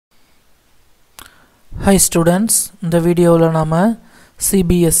Hi students, இந்த வீடியோல நாம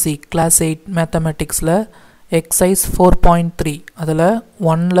CBSE class 8 mathematics ல exercise 4.3 அதுல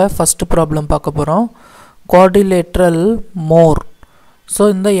 1 ல first problem பார்க்க போறோம். Quadrilateral MORE. So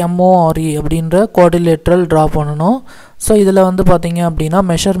இந்த MORE அப்படிங்கற quadrilateral draw பண்ணனும். So இதுல வந்து பாத்தீங்க அப்படினா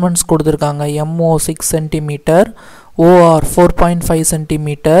measurements கொடுத்திருக்காங்க. MO 6 cm, OR 4.5 cm,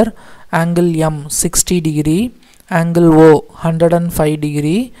 angle M 60 degree, angle O 105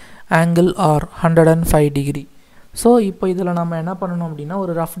 degree, angle R 105 degree. So இப்போ இதல நாம என்ன பண்ணனும் அப்படினா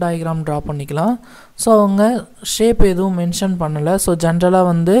ஒரு rough diagram draw பண்ணிக்கலாம். So அவங்க shape எதுவும் மென்ஷன் பண்ணல. So ஜெனரலா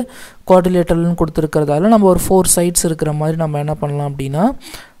வந்து quadrilateral னு கொடுத்திருக்கிறதால நம்ம ஒரு 4 sides இருக்கிற மாதிரி நம்ம என்ன பண்ணலாம் அப்படினா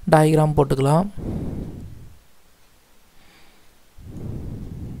diagram போட்டுக்கலாம்.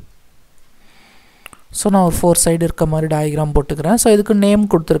 So நான் ஒரு 4 side இருக்க மாதிரி diagram போட்டுக்கிறேன். So இதுக்கு நேம்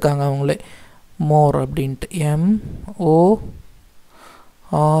கொடுத்திருக்காங்க அவங்களே more அப்படினு M O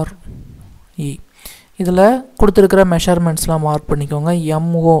R E. இதுல கொடுத்திருக்கிற மெஷர்மென்ட்ஸ்லாம் மார்க் பண்ணிக்கோங்க.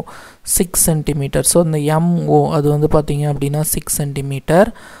 MO 6 cm. So இந்த MO அது வந்து பாத்தீங்க அப்படினா 6 cm,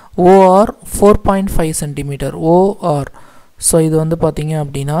 OR 4.5 cm, OR so இது வந்து பாத்தீங்க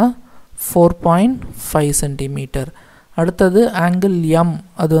அப்படினா 4.5 cm. அடுத்தது angle M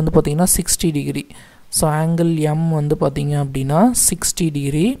அது வந்து பாத்தீங்கன்னா 60 degree. So angle M வந்து பாத்தீங்க அப்படினா 60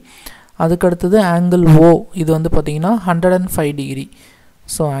 degree. அதுக்கு அடுத்தது angle O இது வந்து பாத்தீங்கன்னா 105 degree.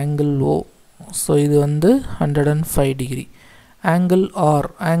 So angle O, so இது வந்து 105 degree. Angle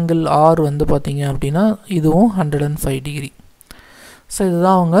R வந்து பாத்தீங்க அப்படினா இதுவும் 105 degree. So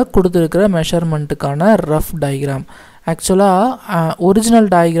இதுதான் அவங்க கொடுத்திருக்கிற மெஷர்மென்ட்கான ரஃப் டயகிராம். ஆக்சுவலா ஒரிஜினல்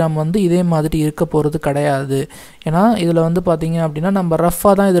டயகிராம் வந்து இதே மாதிரி இருக்க போறது கிடையாது. ஏனா இதுல வந்து பாத்தீங்க அப்படினா நம்ம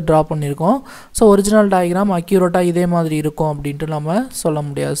ரஃப்பா தான் இது டிரா பண்ணிருக்கோம். சோ ஒரிஜினல் டயகிராம் அக்யூரேட்டா இதே மாதிரி இருக்கும் அப்படினு நாம சொல்ல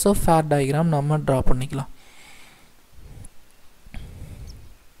முடியாது. சோ ஃபேர் டயகிராம் நாம டிரா பண்ணிக்கலாம்.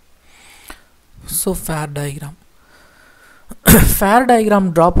 So fair diagram. Fair diagram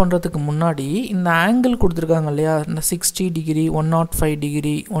draw பண்றதுக்கு முன்னாடி இந்த angle கொடுத்திருக்காங்க இல்லையா, இந்த 60 degree, 105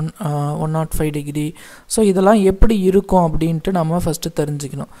 degree, 105 degree. So இதெல்லாம் எப்படி இருக்கும் அப்படினு நாம ஃபர்ஸ்ட்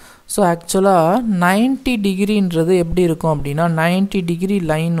தெரிஞ்சுக்கணும். So actually 90 degreeன்றது எப்படி இருக்கும் அப்படினா 90 degree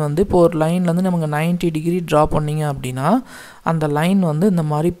லைன் வந்து இப்போ ஒரு லைன்ல இருந்து நமக்கு 90 degree draw பண்ணீங்க அப்படினா அந்த லைன் வந்து இந்த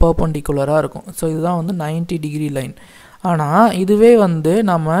மாதிரி பெர்பெண்டிகுலரா இருக்கும். So இதுதான் வந்து 90 degree லைன். ஆனா இதுவே வந்து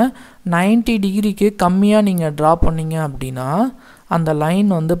நம்ம 90 டிகிரிக்கு கம்மியா நீங்க டிரா பண்ணீங்க அப்படினா அந்த லைன்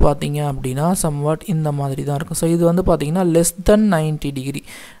வந்து பாத்தீங்க அப்படினா somewhat இந்த மாதிரி தான் இருக்கும். சோ இது வந்து பாத்தீங்கன்னா less than 90 டிகிரி.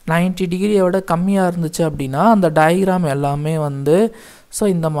 90 டிகிரியை விட கம்மியா இருந்துச்சு அப்படினா அந்த டயகிராம் எல்லாமே வந்து சோ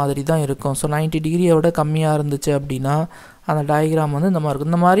இந்த மாதிரி தான் இருக்கும். சோ 90 டிகிரியை விட கம்மியா இருந்துச்சு அப்படினா அந்த டயகிராம் வந்து இந்த மாதிரி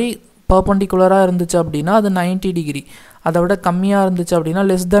இருக்கும். இந்த மாதிரி பெர்பெண்டிகுலரா இருந்துச்சு அப்படினா அது 90 டிகிரி. அதை விட கம்மியா இருந்துச்சு அப்படினா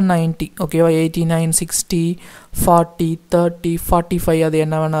less than 90. ஓகேவா? 89, 60, 40, 30, 45 அது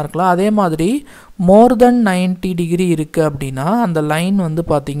என்ன வேணா இருக்கலாம். அதே மாதிரி more than 90 டிகிரி இருக்கு அப்படினா அந்த லைன் வந்து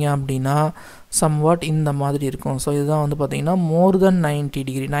பாத்தீங்க அப்படினா somewhat இந்த மாதிரி இருக்கும். சோ இதுதான் வந்து பாத்தீங்கன்னா more than 90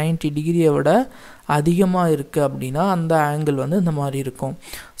 டிகிரி. 90 டிகிரியை விட அதிகமா இருக்கு அப்படினா அந்த ஆங்கிள் வந்து இந்த மாதிரி இருக்கும்.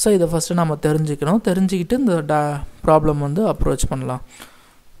 சோ இத ஃபர்ஸ்ட் நாம தெரிஞ்சுக்கணும். தெரிஞ்சிக்கிட்டு இந்த ப்ராப்ளம் வந்து அப்ரோச் பண்ணலாம்.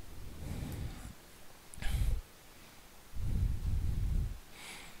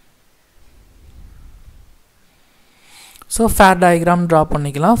 So fair diagram draw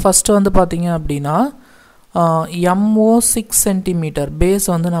பண்ணிக்கலாம். First வந்து பாத்தீங்க அப்படினா MO 6 cm base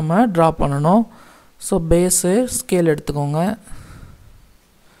வந்து நம்ம draw பண்ணனும். So base scale எடுத்துக்கோங்க.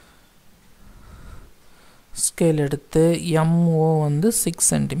 scale எடுத்து MO வந்து 6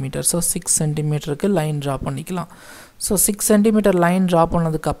 cm. So 6 cm க்கு லைன் draw பண்ணிக்கலாம். So 6 cm லைன் draw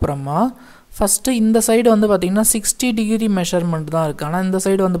பண்ணதுக்கு அப்புறமா first இந்த சைடு வந்து பாத்தீங்கன்னா 60 டிகிரி மெஷர்மென்ட் தான் இருக்கு. ஆனா இந்த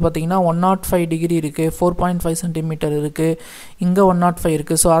சைடு வந்து பாத்தீங்கன்னா 105 டிகிரி இருக்கு, 4.5 cm இருக்கு, இங்க 105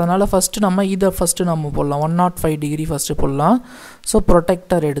 இருக்கு. சோ அதனால ஃபர்ஸ்ட் நம்ம இத ஃபர்ஸ்ட் நம்ம போடலாம். 105 டிகிரி ஃபர்ஸ்ட் போடலாம். சோ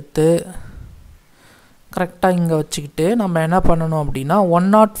ப்ரொடெக்டர் எடுத்து கரெக்ட்டா இங்க வச்சிட்டு நம்ம என்ன பண்ணனும் அப்படினா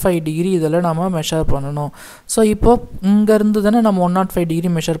 105 டிகிரி இதல நாம மெஷர் பண்ணனும். சோ இப்போ இங்க இருந்து தான நம்ம 105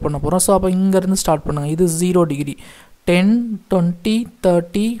 டிகிரி மெஷர் பண்ண போறோம். சோ அப்ப இங்க இருந்து ஸ்டார்ட் பண்ணுங்க. இது 0 டிகிரி. 10, 20,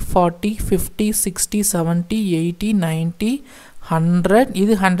 30, 40, 50, 60, 70, 80, 90, 100,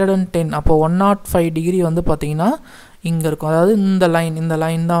 இது 110. அப்போ 105 டிகிரி வந்து பாத்தீங்கன்னா இங்க இருக்கும். அதாவது இந்த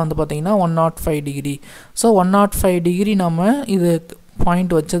லைன் தான் வந்து பாத்தீங்கன்னா 105 டிகிரி. சோ 105 டிகிரி நாம இது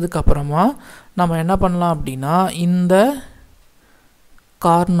பாயிண்ட் வச்சதுக்கு அப்புறமா நாம என்ன பண்ணலாம் அப்படினா இந்த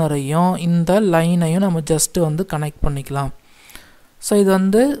கார்னரையும் இந்த லைனையும் நம்ம ஜஸ்ட் வந்து கனெக்ட் பண்ணிக்கலாம். சோ இது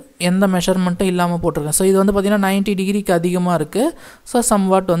வந்து எந்த மெஷர்மென்ட்டும் இல்லாம போட்டுருக்கேன். சோ இது வந்து பாத்தீங்கன்னா 90 டிகிரிக்கு அதிகமா இருக்கு. சோ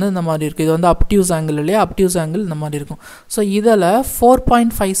somewhat வந்து இந்த மாதிரி இருக்கு. இது வந்து obtuse angle இல்லையா? obtuse angle இந்த மாதிரி இருக்கும். சோ இதல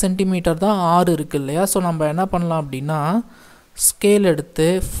 4.5 cm தான் R இருக்கு இல்லையா? சோ நம்ம என்ன பண்ணலாம் அப்படினா ஸ்கேல் எடுத்து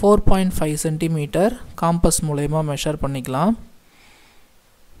 4.5 சென்டிமீட்டர் காம்பஸ் மூலமா மெஷர் பண்ணிக்கலாம்.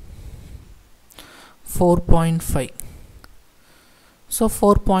 4.5. ஸோ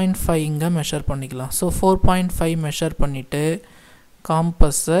 4.5 இங்கே மெஷர் பண்ணிக்கலாம். ஸோ 4.5 மெஷர் பண்ணிவிட்டு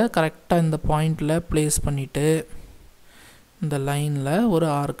காம்பஸை கரெக்டாக இந்த பாயிண்டில் ப்ளேஸ் பண்ணிவிட்டு இந்த லைனில் ஒரு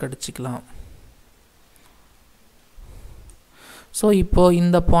ஆர்க் அடிச்சிக்கலாம். ஸோ இப்போது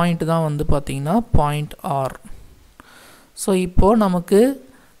இந்த பாயிண்ட் தான் வந்து பார்த்திங்கன்னா பாயிண்ட் ஆர். ஸோ இப்போது நமக்கு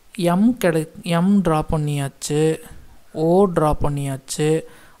எம் ட்ரா பண்ணியாச்சு, ஓ ட்ரா பண்ணியாச்சு,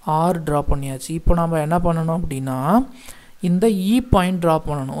 ஆர் ட்ரா பண்ணியாச்சு. இப்போ நம்ம என்ன பண்ணணும் அப்படின்னா இந்த இ பாயிண்ட் ட்ரா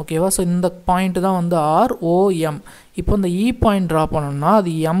பண்ணணும். ஓகேவா? ஸோ இந்த பாயிண்ட் தான் வந்து ஆர் ஓஎம். இப்போ இந்த இ பாயிண்ட் ட்ரா பண்ணணும்னா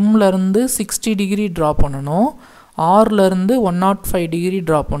அது எம்லேருந்து 60 டிகிரி ட்ரா பண்ணணும், ஆர்லேருந்து 105 டிகிரி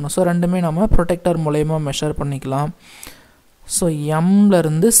ட்ரா பண்ணணும். ஸோ ரெண்டுமே நம்ம ப்ரொடெக்டர் மூலயமா மெஷர் பண்ணிக்கலாம். ஸோ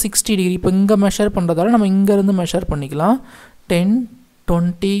எம்லேருந்து 60 டிகிரி இப்போ இங்கே மெஷர் பண்ணுறதால நம்ம இங்கேருந்து மெஷர் பண்ணிக்கலாம். 10,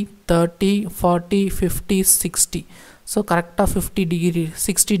 20, 30, 40, 50, 60. ஸோ கரெக்டாக 50 டிகிரி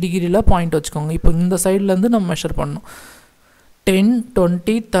 60 டிகிரியில் பாயிண்ட் வச்சுக்கோங்க. இப்போ இந்த சைட்லேருந்து நம்ம மெஷர் பண்ணணும். 10,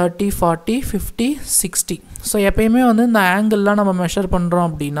 20, 30, 40, 50, 60. ஸோ எப்பயுமே வந்து இந்த ஆங்கிள்லாம் நம்ம மெஷர் பண்ணுறோம்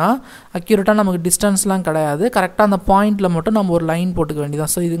அப்படின்னா அக்யூரேட்டாக நமக்கு டிஸ்டன்ஸ்லாம் கிடையாது. கரெக்டாக அந்த பாயிண்டில் மட்டும் நம்ம ஒரு லைன் போட்டுக்க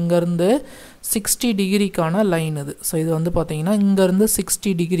வேண்டியதான். ஸோ இது இங்கேருந்து 60 டிகிரிக்கான லைன் இது. ஸோ இது வந்து பார்த்திங்கன்னா இங்கேருந்து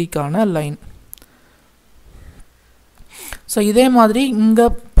 60 டிகிரிக்கான லைன். ஸோ இதே மாதிரி இங்கே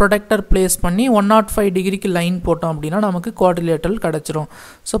ப்ரொடெக்டர் ப்ளேஸ் பண்ணி 105 டிகிரிக்கு லைன் போட்டோம் அப்படின்னா நமக்கு குவாட்ரிலேட்டரல் கிடச்சிரும்.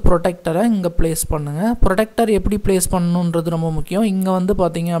 ஸோ ப்ரொடெக்டரை இங்கே ப்ளேஸ் பண்ணுங்கள். ப்ரொடெக்டர் எப்படி ப்ளேஸ் பண்ணணுன்றது ரொம்ப முக்கியம். இங்கே வந்து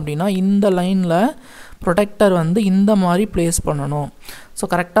பார்த்திங்க அப்படின்னா இந்த லைனில் ப்ரொடெக்டர் வந்து இந்த மாதிரி ப்ளேஸ் பண்ணணும். ஸோ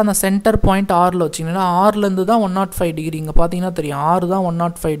கரெக்டாக அந்த சென்டர் பாயிண்ட் ஆரில் வச்சிங்கன்னா ஆர்லேருந்து தான் 105 டிகிரி. இங்கே பார்த்தீங்கன்னா தெரியும் ஆர் தான்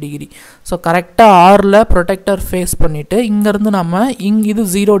 105 டிகிரி. ஸோ கரெக்டாக ஆரில் ப்ரொடெக்டர் ஃபேஸ் பண்ணிவிட்டு இங்கேருந்து நம்ம இது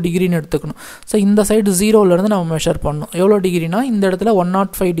 0 டிகிரின்னு எடுத்துக்கணும். ஸோ இந்த சைடு 0லேருந்து நம்ம மெஷர் பண்ணணும். எவ்வளோ டிகிரினா இந்த இடத்துல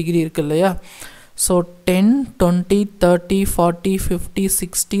 105 டிகிரி இருக்குது இல்லையா? ஸோ 10, 20, 30, 40, 50,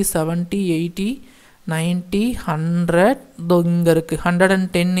 60, 70, 80, 90, 100. இதோ இங்கே இருக்குது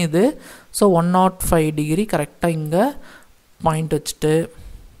 110 இது. ஸோ 105 டிகிரி கரெக்டாக இங்கே பாயிண்ட் வச்சுட்டு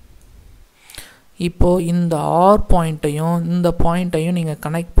இப்போது இந்த ஆர் பாயிண்ட்டையும் இந்த பாயிண்ட்டையும் நீங்கள்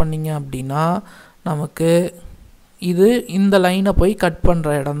கனெக்ட் பண்ணிங்க அப்படின்னா நமக்கு இது இந்த லைனை போய் கட்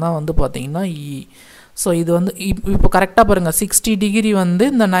பண்ணுற இடம் தான் வந்து பார்த்திங்கன்னா இ. ஸோ இது வந்து இப்போ கரெக்டாக பாருங்கள் 60 டிகிரி வந்து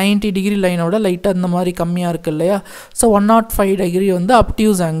இந்த 90 டிகிரி லைனோட லைட்டாக இந்த மாதிரி கம்மியாக இருக்குது இல்லையா? ஸோ 105 டிகிரி வந்து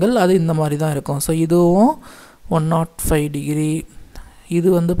அப்டியூஸ் ஆங்கிள் அது இந்த மாதிரி தான் இருக்கும். ஸோ இதுவும் 105 டிகிரி, இது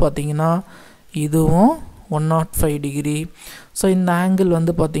வந்து பார்த்திங்கன்னா இதுவும் 105 டிகிரி. ஸோ இந்த ஆங்கிள்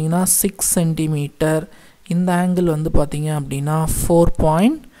வந்து பார்த்திங்கன்னா 6 சென்டிமீட்டர், இந்த ஆங்கிள் வந்து பார்த்திங்க அப்படின்னா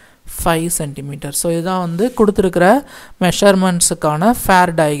 4.5 சென்டிமீட்டர். ஸோ இதுதான் வந்து கொடுத்துருக்கிற மெஷர்மெண்ட்ஸுக்கான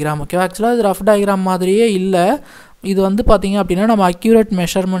ஃபேர் டயக்ராம். ஓகேவா? ஆக்சுவலாக இது ரஃப் டயக்ராம் மாதிரியே இல்லை. இது வந்து பார்த்திங்க அப்படின்னா நம்ம அக்யூரேட்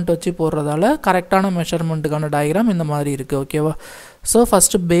மெஷர்மெண்ட் வச்சு போடுறதால கரெக்டான மெஷர்மெண்ட்டுக்கான டயக்ராம் இந்த மாதிரி இருக்குது. ஓகேவா? ஸோ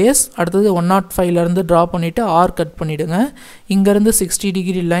ஃபஸ்ட்டு பேஸ், அடுத்தது 105லேருந்து ட்ரா பண்ணிவிட்டு ஆர் கட் பண்ணிவிடுங்க. இங்கேருந்து 60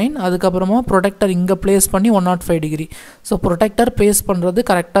 டிகிரி லைன், அதுக்கப்புறமா ப்ரொடெக்டர் இங்கே ப்ளேஸ் பண்ணி 105 டிகிரி. ஸோ ப்ரொடெக்டர் ப்ளேஸ் பண்ணுறது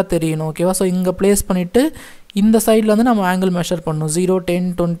கரெக்டாக தெரியணும். ஓகேவா? ஸோ இங்கே ப்ளேஸ் பண்ணிவிட்டு இந்த சைடில் வந்து நம்ம ஆங்கிள் மெஷர் பண்ணணும். 0, 10,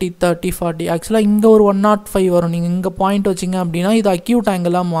 20, 30, 40. ஆக்சுவலாக இங்கே ஒரு 105 வரும். நீங்கள் இங்கே பாயிண்ட் வச்சிங்க அப்படின்னா இது அக்யூட்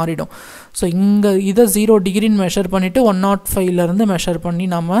ஆங்கிளாக மாறிடும். ஸோ இங்கே இதை 0 டிகிரின்னு மெஷர் பண்ணிவிட்டு 105லேருந்து மெஷர் பண்ணி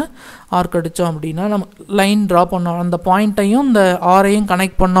நம்ம ஆர்க் அடித்தோம் அப்படின்னா நம்ம லைன் ட்ரா பண்ணோம். அந்த பாயிண்ட்டையும் இந்த ஆரையும்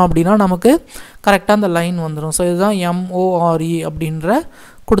கனெக்ட் பண்ணோம் அப்படின்னா நமக்கு கரெக்டாக அந்த லைன் வந்துடும். ஸோ இதுதான் MORE அப்படின்ற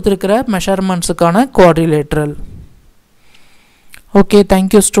கொடுத்துருக்கிற மெஷர்மெண்ட்ஸுக்கான குவாட்ரிலேட்ரல். Okay,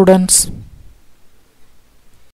 thank you students.